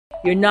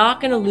You're not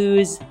going to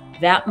lose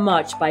that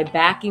much by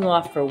backing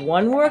off for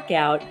one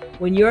workout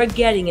when you're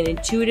getting an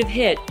intuitive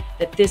hit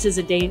that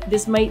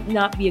this might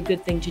not be a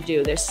good thing to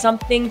do. There's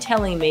something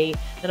telling me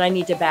that I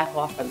need to back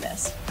off from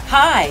this.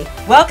 Hi,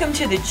 welcome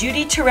to the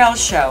Judy Torel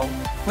Show,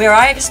 where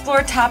I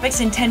explore topics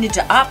intended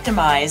to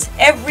optimize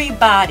every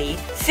body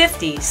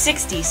 50,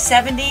 60,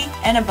 70,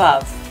 and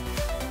above.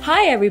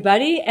 Hi,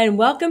 everybody, and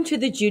welcome to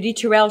the Judy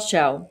Torel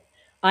Show.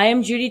 I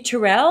am Judy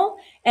Torel,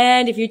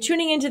 and if you're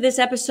tuning into this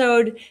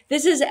episode,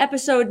 this is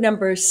episode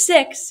number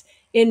 6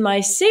 in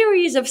my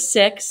series of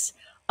 6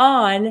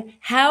 on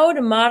how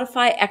to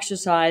modify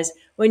exercise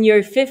when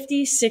you're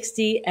 50,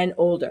 60, and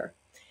older.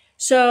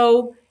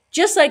 So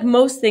just like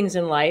most things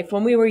in life,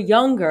 when we were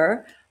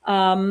younger,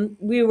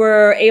 we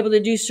were able to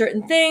do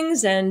certain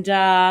things, and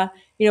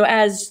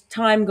as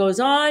time goes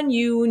on,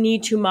 you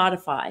need to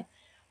modify.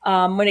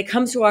 When it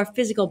comes to our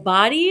physical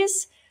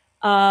bodies,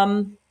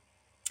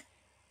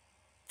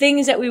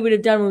 things that we would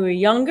have done when we were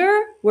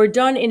younger were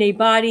done in a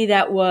body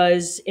that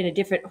was in a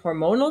different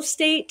hormonal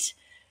state,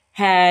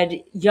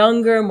 had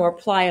younger, more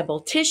pliable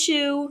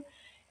tissue.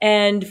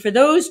 And for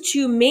those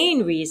two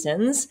main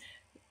reasons,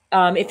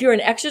 if you're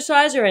an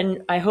exerciser,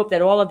 and I hope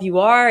that all of you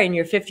are in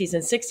your 50s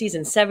and 60s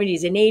and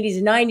 70s and 80s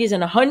and 90s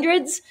and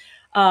 100s,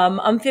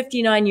 I'm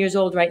 59 years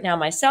old right now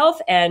myself,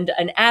 and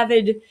an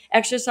avid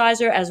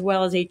exerciser as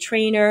well as a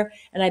trainer.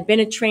 And I've been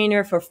a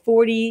trainer for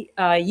 40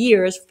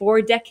 years,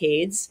 4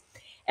 decades.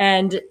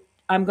 And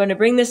I'm going to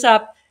bring this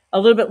up a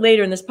little bit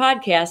later in this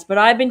podcast, but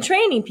I've been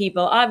training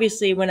people,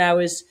 obviously, when I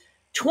was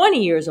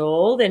 20 years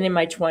old and in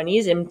my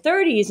 20s, and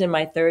 30s in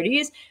my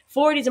 30s,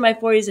 40s in my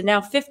 40s, and now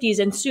 50s,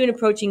 and soon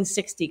approaching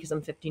 60 because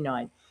I'm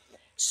 59.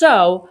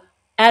 So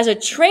as a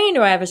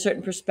trainer, I have a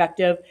certain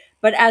perspective,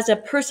 but as a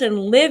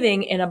person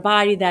living in a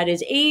body that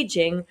is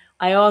aging,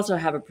 I also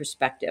have a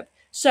perspective.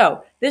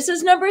 So this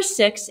is number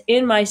 6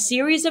 in my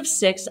series of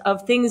 6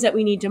 of things that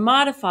we need to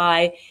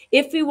modify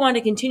if we want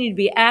to continue to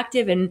be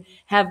active and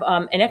have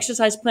an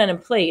exercise plan in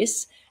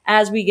place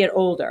as we get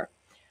older.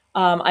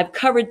 I've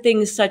covered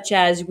things such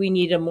as we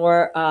need a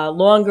more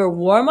longer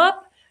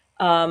warm-up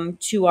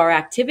to our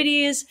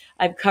activities.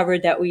 I've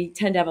covered that we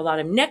tend to have a lot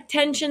of neck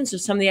tension, so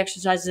some of the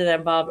exercises that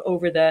involve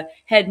over the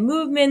head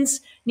movements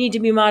need to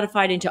be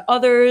modified into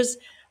others.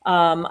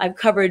 I've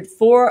covered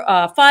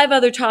 5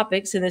 other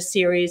topics in this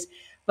series,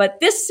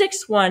 but this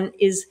 6th one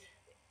is,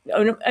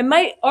 it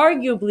might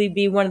arguably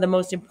be one of the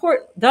most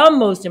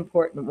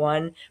important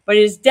one, but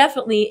it is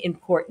definitely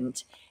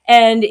important.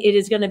 And it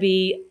is going to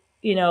be,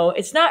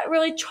 it's not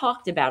really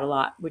talked about a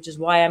lot, which is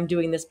why I'm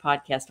doing this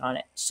podcast on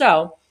it.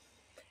 So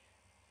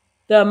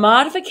the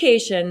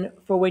modification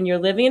for when you're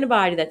living in a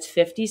body that's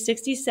 50,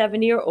 60,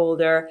 70 or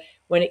older,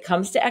 when it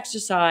comes to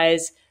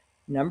exercise,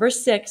 number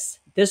 6,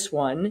 this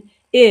one,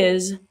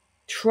 is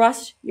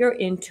trust your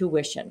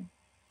intuition.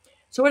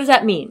 So what does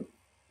that mean?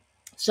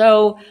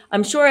 So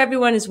I'm sure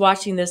everyone who's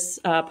watching this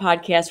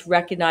podcast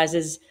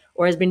recognizes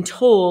or has been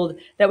told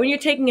that when you're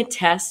taking a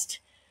test,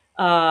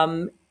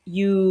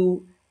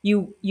 you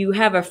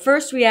have a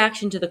first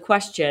reaction to the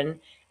question,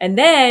 and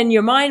then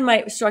your mind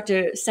might start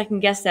to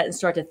second guess that and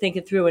start to think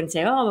it through and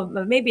say, oh,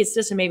 maybe it's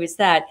this or maybe it's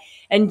that.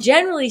 And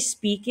generally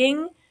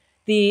speaking,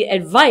 the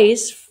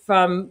advice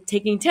from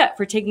taking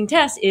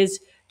tests is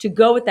to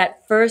go with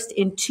that first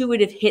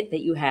intuitive hit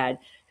that you had.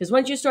 Because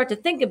once you start to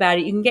think about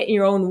it, you can get in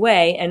your own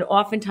way and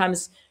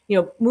oftentimes,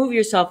 move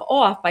yourself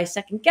off by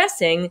second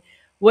guessing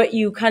what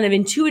you kind of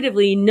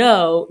intuitively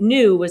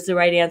knew was the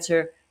right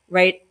answer,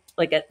 right?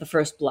 Like at the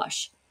first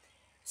blush.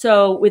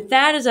 So with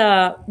that as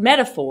a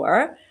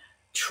metaphor,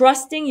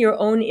 trusting your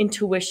own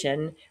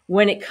intuition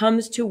when it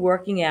comes to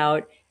working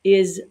out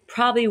is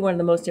probably one of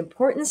the most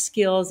important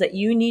skills that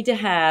you need to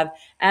have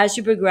as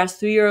you progress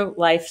through your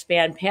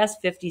lifespan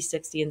past 50,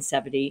 60, and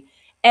 70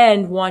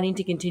 and wanting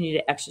to continue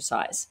to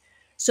exercise.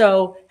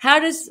 So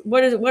what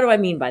do I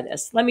mean by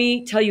this? Let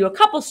me tell you a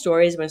couple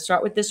stories. I'm going to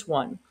start with this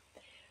one.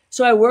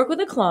 So I worked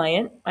with a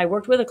client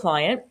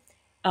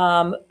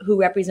who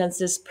represents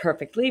this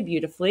perfectly,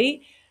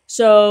 beautifully.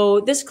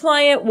 So this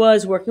client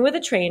was working with a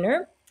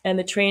trainer, and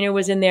the trainer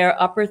was in their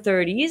upper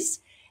 30s,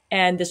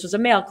 and this was a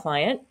male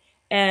client,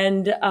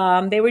 and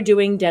they were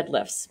doing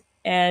deadlifts.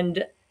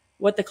 And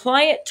what the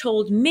client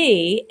told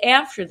me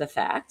after the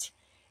fact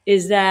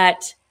is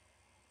that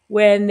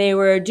when they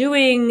were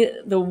doing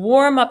the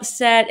warm-up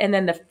set and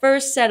then the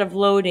first set of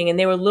loading, and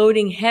they were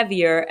loading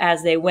heavier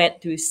as they went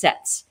through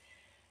sets,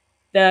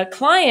 the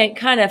client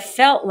kind of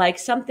felt like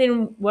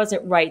something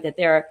wasn't right, that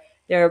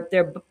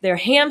their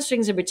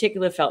hamstrings in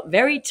particular felt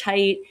very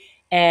tight,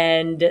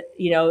 and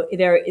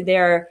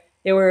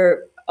they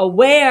were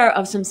aware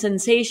of some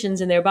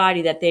sensations in their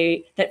body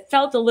that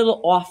felt a little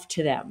off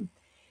to them.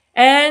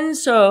 And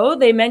so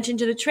they mentioned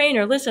to the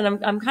trainer, listen,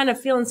 I'm kind of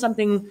feeling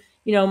something,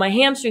 my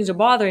hamstrings are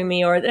bothering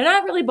me, or they're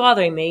not really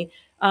bothering me,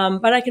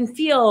 but I can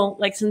feel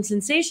like some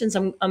sensations.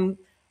 I'm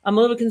a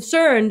little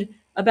concerned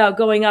about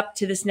going up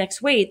to this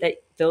next weight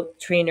that the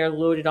trainer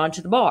loaded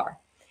onto the bar.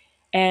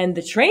 And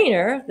the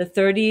trainer, the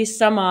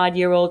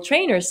 30-some-odd-year-old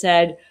trainer,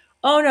 said,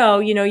 oh, no,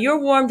 you're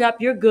warmed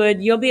up, you're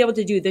good, you'll be able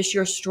to do this,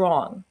 you're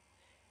strong.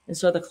 And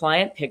so the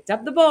client picked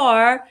up the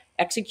bar,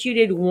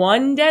 executed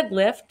one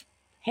deadlift,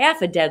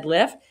 half a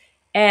deadlift,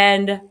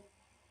 and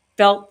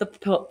felt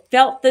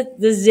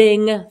the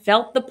zing,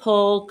 felt the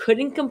pull,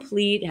 couldn't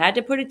complete, had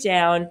to put it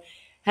down,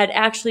 had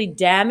actually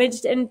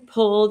damaged and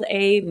pulled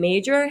a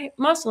major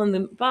muscle in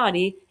the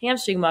body,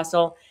 hamstring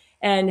muscle,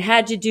 and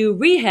had to do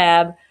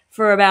rehab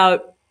for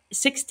about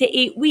 6 to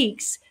 8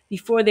 weeks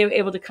before they were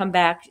able to come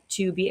back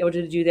to be able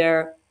to do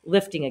their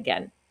lifting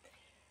again.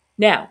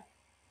 Now,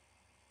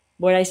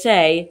 what I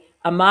say,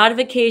 a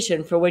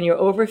modification for when you're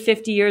over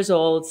 50 years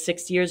old,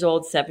 60 years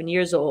old, 70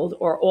 years old,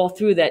 or all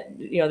through that,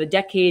 the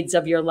decades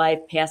of your life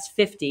past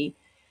 50,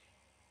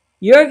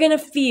 you're going to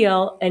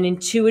feel an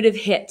intuitive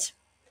hit.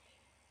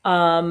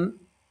 And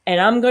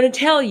I'm going to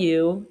tell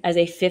you, as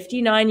a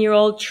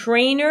 59-year-old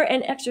trainer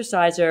and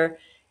exerciser,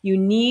 you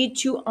need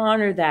to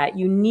honor that.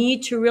 You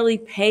need to really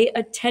pay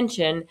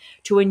attention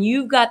to when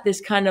you've got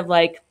this kind of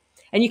like,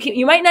 and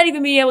you might not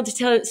even be able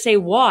to say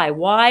why.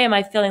 Why am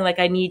I feeling like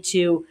I need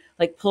to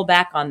like pull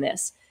back on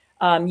this?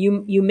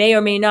 You may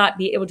or may not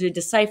be able to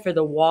decipher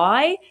the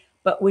why,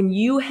 but when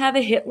you have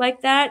a hit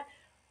like that,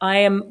 I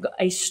am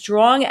a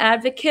strong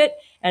advocate,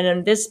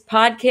 and this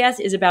podcast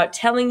is about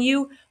telling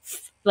you,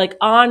 like,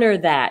 honor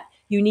that.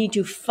 You need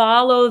to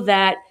follow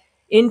that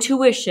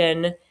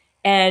intuition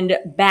and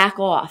back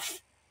off.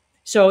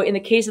 So in the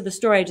case of the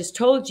story I just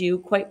told you,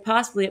 quite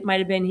possibly it might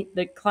have been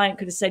the client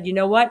could have said, you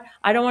know what,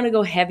 I don't want to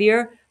go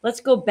heavier. Let's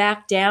go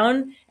back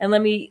down and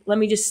let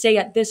me just stay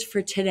at this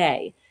for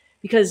today.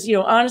 Because,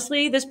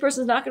 honestly, this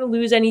person's not going to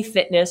lose any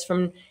fitness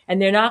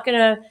and they're not going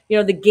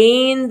to, the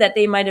gain that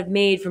they might have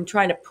made from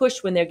trying to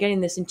push when they're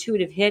getting this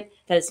intuitive hit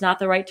that it's not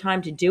the right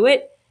time to do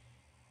it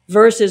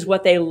versus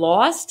what they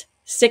lost,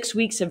 6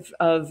 weeks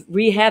of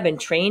rehab and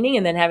training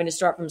and then having to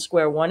start from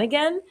square one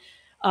again.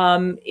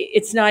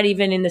 It's not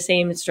even in the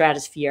same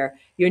stratosphere.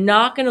 You're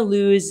not going to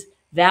lose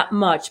that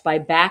much by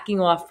backing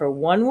off for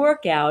one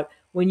workout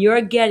when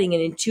you're getting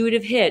an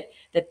intuitive hit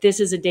that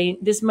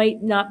this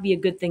might not be a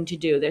good thing to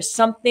do. There's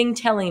something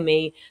telling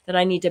me that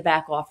I need to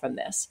back off from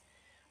this.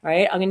 All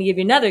right. I'm going to give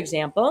you another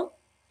example.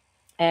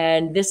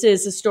 And this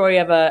is a story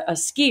of a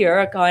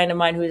skier, a client of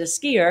mine who is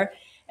a skier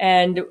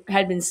and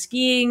had been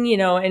skiing,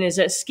 and is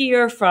a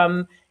skier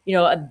from,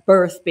 a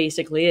birth,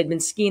 basically. Had been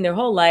skiing their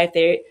whole life.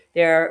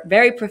 They're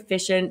very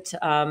proficient,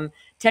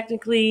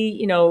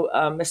 technically,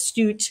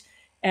 astute,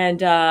 and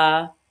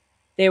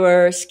they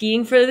were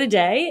skiing for the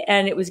day,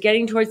 and it was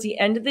getting towards the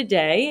end of the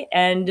day,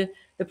 and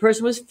the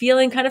person was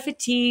feeling kind of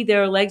fatigued.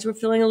 Their legs were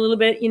feeling a little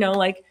bit,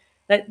 like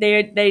that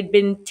they'd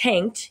been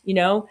tanked,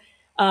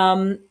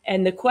 and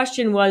the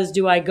question was,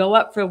 do I go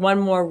up for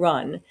one more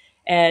run?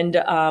 And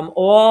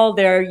all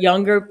their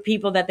younger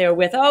people that they're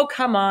with, oh,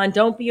 come on,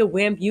 don't be a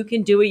wimp. You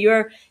can do it.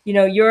 You're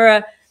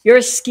a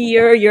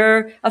skier.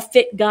 You're a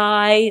fit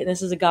guy. And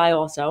this is a guy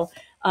also.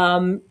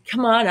 Come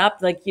on up.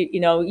 Like,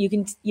 you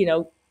can,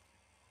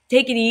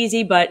 take it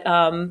easy, but,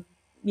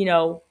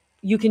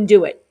 you can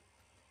do it.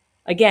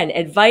 Again,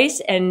 advice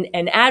and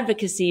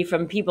advocacy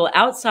from people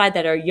outside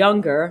that are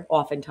younger,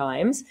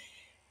 oftentimes.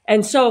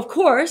 And so, of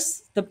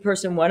course, the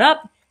person went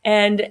up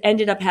and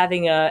ended up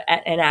having an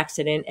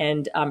accident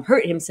and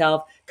hurt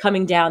himself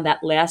coming down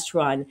that last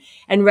run.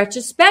 And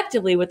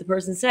retrospectively, what the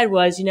person said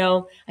was,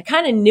 I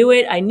kind of knew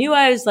it. I knew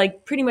I was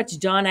like pretty much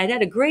done. I'd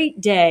had a great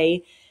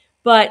day,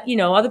 but,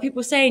 other people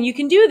were saying, you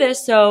can do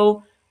this.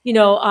 So,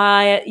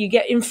 you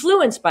get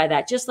influenced by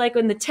that. Just like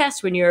on the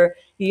test when you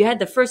had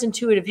the first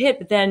intuitive hit,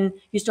 but then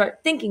you start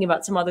thinking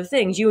about some other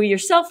things. You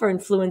yourself are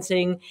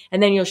influencing,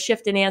 and then you'll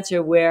shift an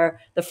answer where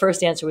the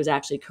first answer was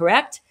actually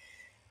correct.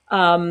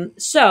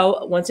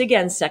 So once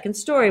again, second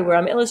story where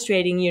I'm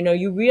illustrating,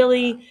 you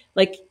really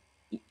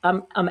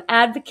I'm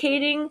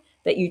advocating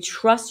that you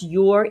trust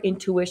your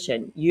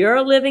intuition.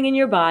 You're living in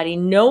your body.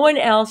 No one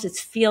else is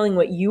feeling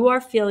what you are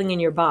feeling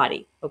in your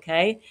body.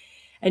 Okay.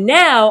 And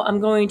now I'm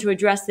going to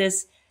address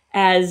this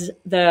as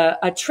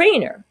a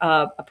trainer,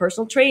 a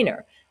personal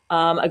trainer,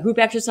 a group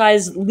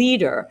exercise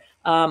leader,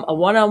 a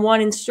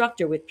one-on-one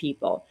instructor with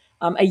people,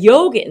 a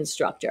yoga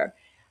instructor.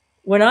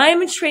 When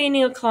I'm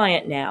training a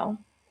client now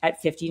at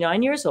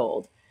 59 years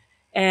old,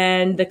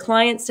 and the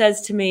client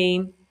says to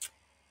me,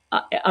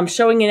 I'm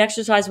showing an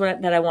exercise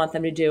that I want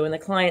them to do. And the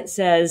client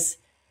says,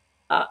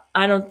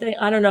 I don't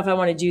know if I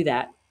want to do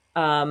that.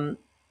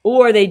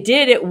 Or they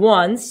did it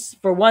once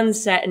for one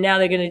set, and now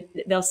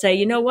they'll say,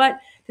 you know what?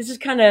 This is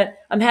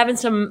I'm having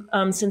some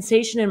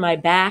sensation in my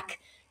back,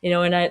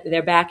 and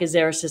their back is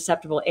their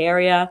susceptible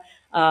area.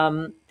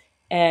 And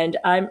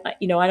I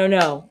don't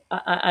know.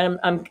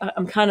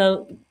 I'm kind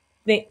of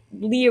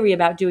leery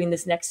about doing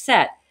this next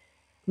set.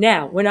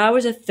 Now, when I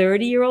was a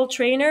 30-year-old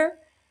trainer,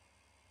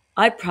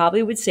 I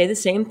probably would say the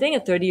same thing a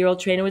 30-year-old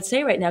trainer would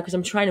say right now, because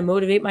I'm trying to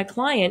motivate my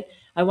client.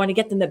 I want to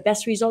get them the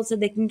best results that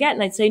they can get.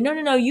 And I'd say,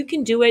 no, you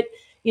can do it,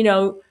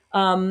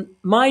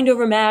 mind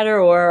over matter,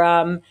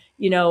 or,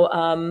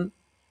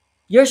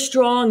 you're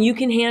strong. You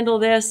can handle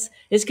this.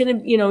 It's going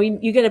to,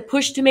 you got to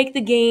push to make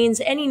the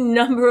gains, any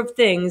number of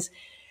things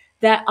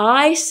that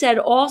I said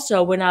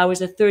also when I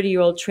was a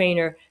 30-year-old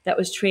trainer that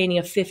was training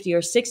a 50 or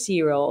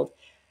 60-year-old.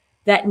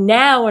 that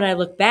now when I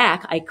look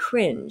back, I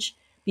cringe,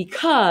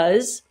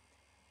 because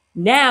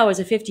now as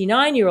a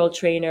 59-year-old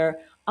trainer,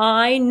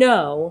 I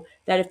know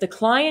that if the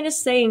client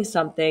is saying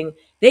something,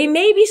 they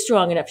may be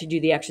strong enough to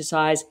do the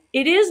exercise.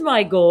 It is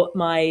my goal,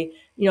 my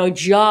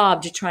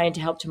job to try and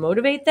to help to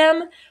motivate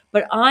them,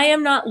 but I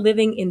am not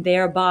living in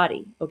their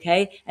body,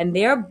 okay? And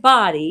their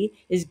body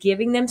is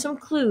giving them some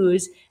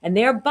clues, and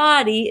their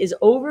body is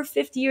over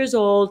 50 years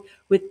old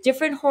with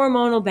different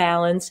hormonal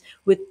balance,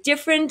 with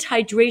different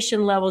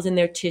hydration levels in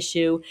their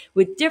tissue,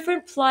 with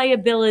different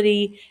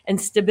pliability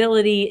and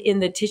stability in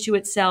the tissue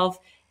itself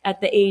at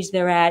the age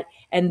they're at.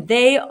 And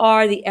they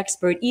are the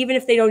expert, even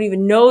if they don't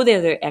even know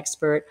they're the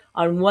expert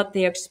on what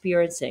they're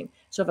experiencing.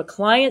 So if a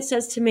client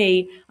says to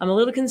me, I'm a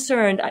little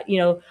concerned, I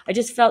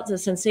just felt a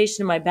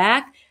sensation in my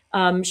back.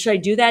 Should I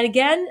do that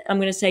again? I'm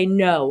going to say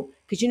no.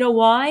 Because you know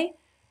why?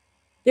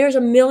 There's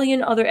a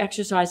million other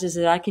exercises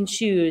that I can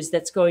choose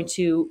that's going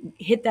to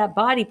hit that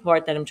body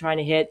part that I'm trying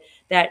to hit,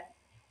 that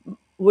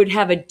would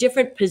have a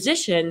different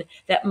position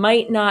that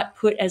might not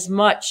put as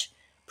much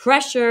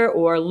pressure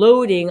or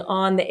loading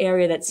on the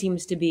area that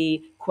seems to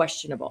be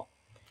questionable.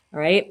 All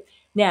right.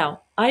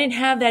 Now, I didn't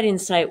have that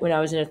insight when I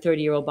was in a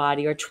 30-year-old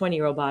body or a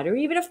 20-year-old body, or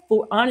even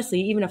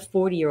even a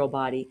 40-year-old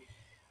body.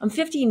 I'm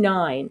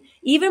 59,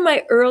 even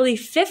my early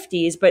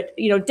 50s, but,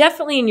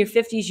 definitely in your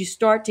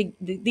 50s,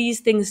 these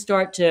things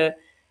start to,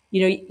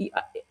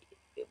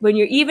 when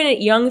you're even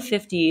at young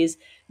 50s,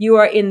 you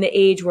are in the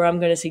age where I'm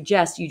going to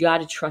suggest you got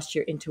to trust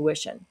your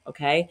intuition.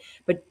 Okay.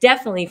 But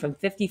definitely from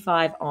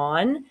 55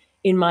 on,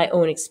 in my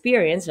own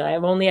experience, and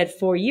I've only had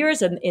 4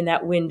 years in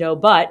that window,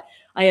 but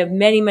I have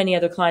many, many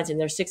other clients in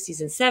their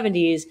 60s and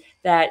 70s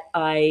that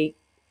I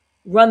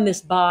run this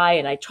by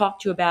and I talk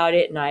to about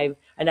it, and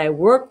I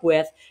work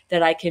with,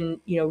 that I can,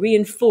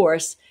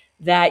 reinforce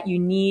that you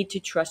need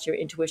to trust your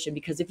intuition.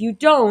 Because if you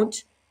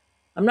don't,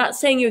 I'm not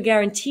saying you're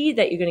guaranteed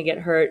that you're going to get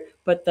hurt,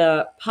 but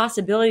the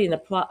possibility and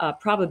the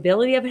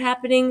probability of it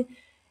happening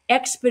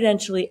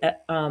exponentially,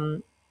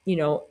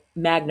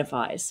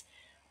 magnifies.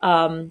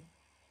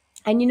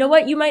 And you know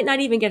what? You might not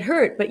even get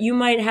hurt, but you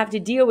might have to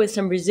deal with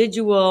some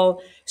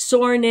residual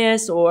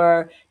soreness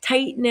or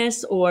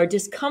tightness or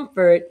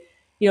discomfort,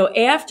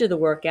 after the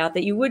workout,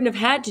 that you wouldn't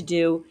have had to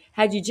do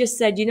had you just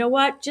said, you know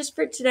what, just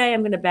for today,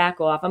 I'm going to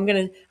back off. I'm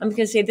going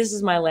to say, this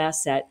is my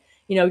last set,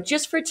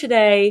 just for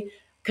today,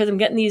 because I'm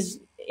getting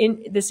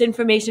this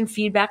information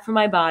feedback from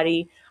my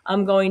body.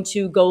 I'm going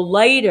to go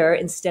lighter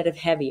instead of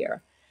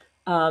heavier.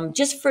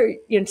 Just for,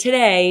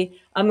 today,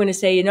 I'm going to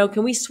say,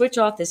 can we switch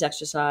off this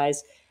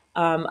exercise?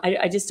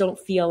 I just don't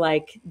feel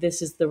like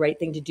this is the right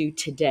thing to do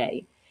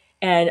today.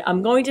 And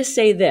I'm going to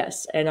say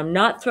this, and I'm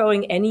not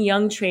throwing any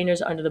young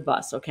trainers under the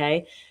bus,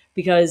 okay?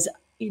 Because,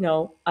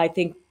 I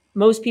think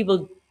most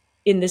people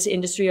in this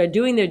industry are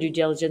doing their due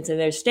diligence, and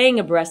they're staying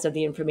abreast of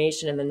the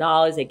information and the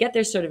knowledge. They get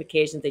their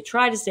certifications. They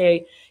try to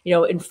stay,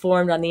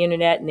 informed on the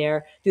internet, and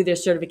they're through their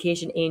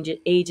certification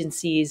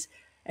agencies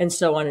and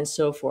so on and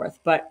so forth.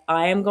 But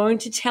I am going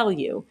to tell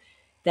you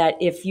that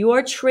if you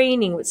are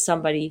training with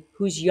somebody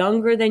who's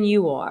younger than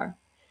you are,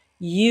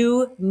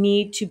 you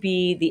need to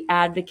be the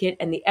advocate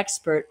and the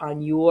expert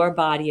on your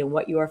body and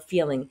what you are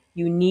feeling.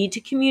 You need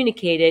to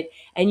communicate it,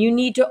 and you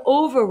need to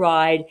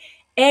override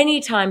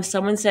anytime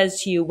someone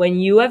says to you, when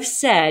you have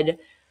said,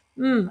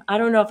 I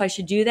don't know if I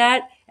should do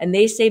that, and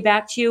they say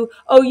back to you,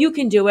 oh, you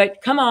can do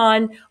it, come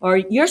on, or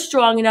you're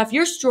strong enough,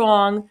 you're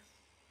strong.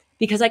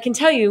 Because I can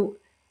tell you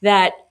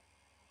that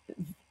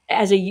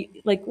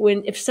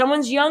if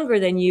someone's younger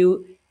than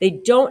you, they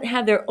don't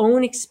have their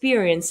own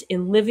experience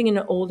in living in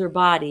an older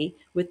body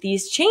with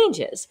these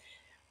changes.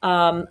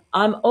 I'm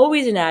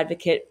always an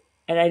advocate,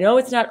 and I know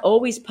it's not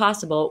always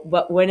possible,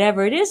 but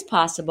whenever it is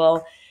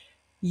possible,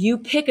 you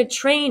pick a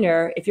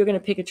trainer, if you're going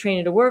to pick a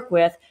trainer to work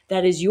with,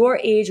 that is your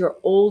age or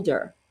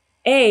older.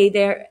 A,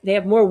 they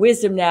have more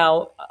wisdom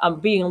now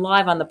being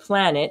alive on the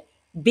planet.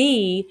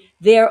 B,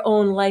 their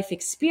own life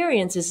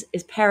experience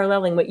is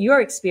paralleling what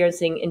you're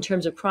experiencing in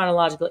terms of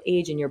chronological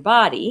age in your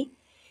body.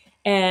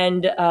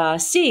 And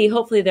C,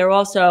 hopefully they're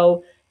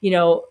also,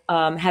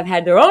 have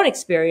had their own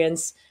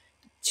experience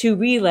to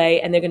relay,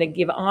 and they're going to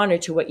give honor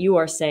to what you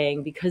are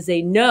saying, because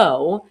they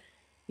know,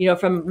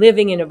 from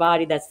living in a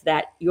body that's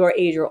that your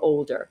age or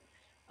older.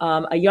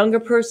 A younger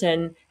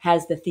person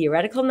has the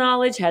theoretical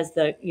knowledge, has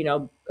the,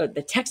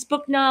 the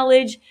textbook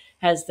knowledge,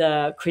 has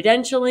the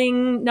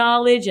credentialing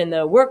knowledge and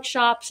the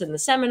workshops and the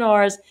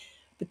seminars,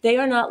 but they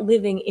are not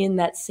living in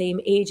that same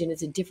age, and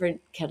it's a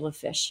different kettle of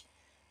fish.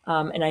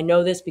 And I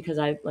know this because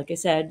like I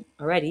said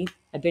already,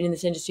 I've been in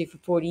this industry for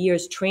 40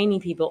 years,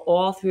 training people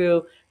all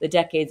through the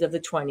decades of the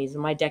 20s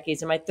and my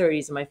decades in my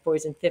 30s and my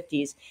 40s and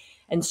 50s.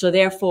 And so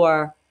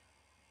therefore,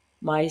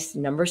 my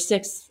number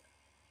 6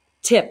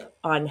 tip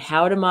on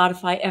how to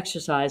modify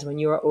exercise when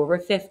you are over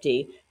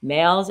 50,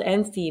 males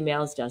and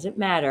females, doesn't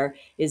matter,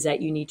 is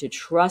that you need to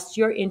trust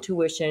your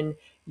intuition.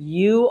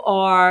 You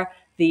are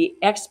the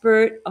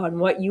expert on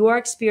what you are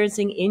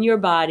experiencing in your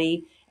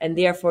body, and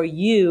therefore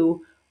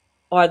you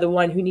are the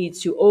one who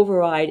needs to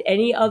override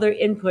any other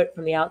input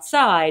from the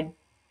outside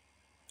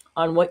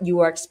on what you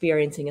are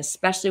experiencing,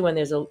 especially when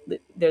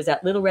there's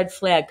that little red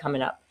flag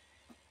coming up.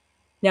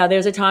 Now,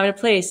 there's a time and a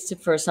place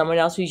for someone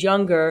else who's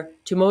younger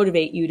to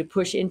motivate you to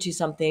push into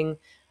something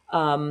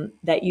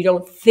that you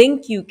don't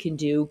think you can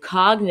do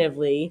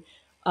cognitively,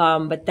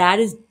 but that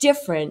is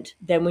different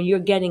than when you're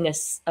getting a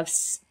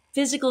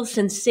physical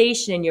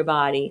sensation in your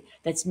body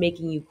that's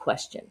making you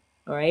question.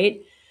 All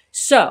right.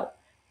 So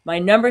my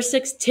number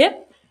 6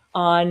 tip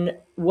on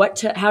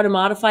how to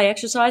modify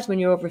exercise when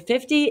you're over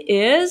 50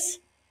 is,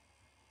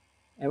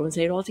 everyone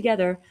say it all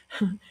together,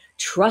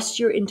 trust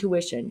your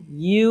intuition.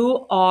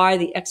 You are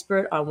the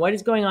expert on what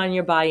is going on in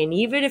your body. And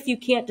even if you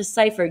can't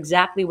decipher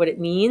exactly what it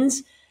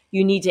means,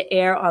 you need to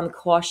err on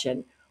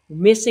caution.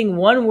 Missing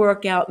one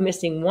workout,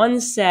 missing one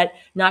set,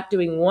 not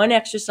doing one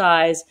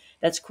exercise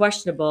that's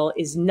questionable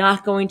is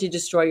not going to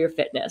destroy your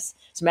fitness.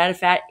 As a matter of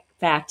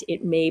fact,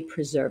 it may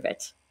preserve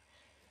it.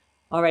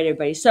 All right,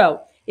 everybody.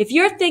 So if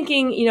you're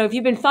thinking, if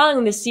you've been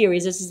following this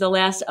series, this is the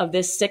last of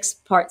this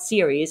 6-part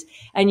series,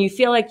 and you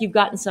feel like you've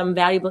gotten some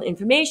valuable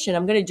information,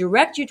 I'm going to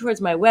direct you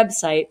towards my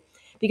website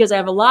because I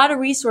have a lot of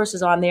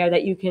resources on there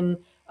that you can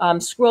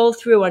scroll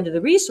through under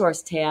the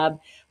resource tab.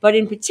 But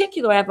in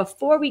particular, I have a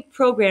 4-week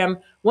program,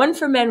 one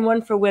for men,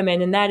 one for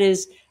women, and that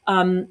is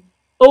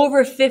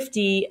over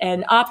 50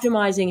 and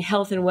optimizing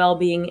health and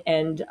well-being.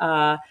 And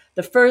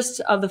the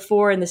first of the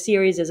 4 in the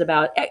series is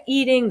about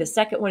eating. The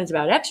second one is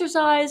about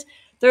exercise.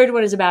 Third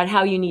one is about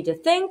how you need to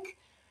think.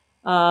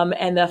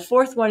 And the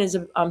 4th one is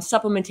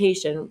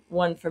supplementation,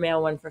 one for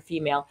male, one for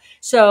female.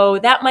 So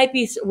that might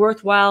be a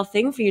worthwhile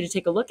thing for you to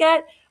take a look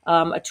at,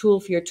 a tool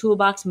for your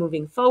toolbox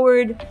moving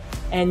forward.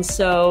 And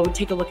so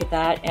take a look at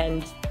that.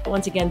 And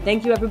once again,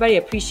 thank you, everybody. I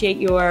appreciate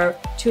your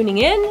tuning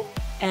in,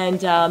 and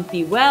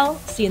be well.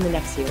 See you in the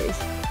next series.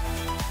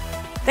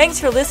 Thanks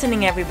for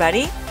listening,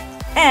 everybody.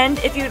 And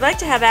if you'd like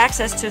to have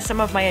access to some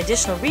of my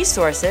additional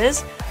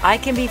resources, I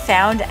can be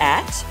found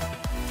at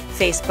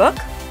Facebook,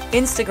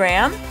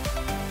 Instagram,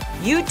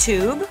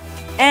 YouTube,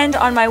 and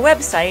on my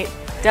website,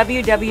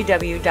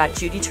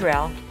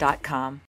 www.judytorel.com.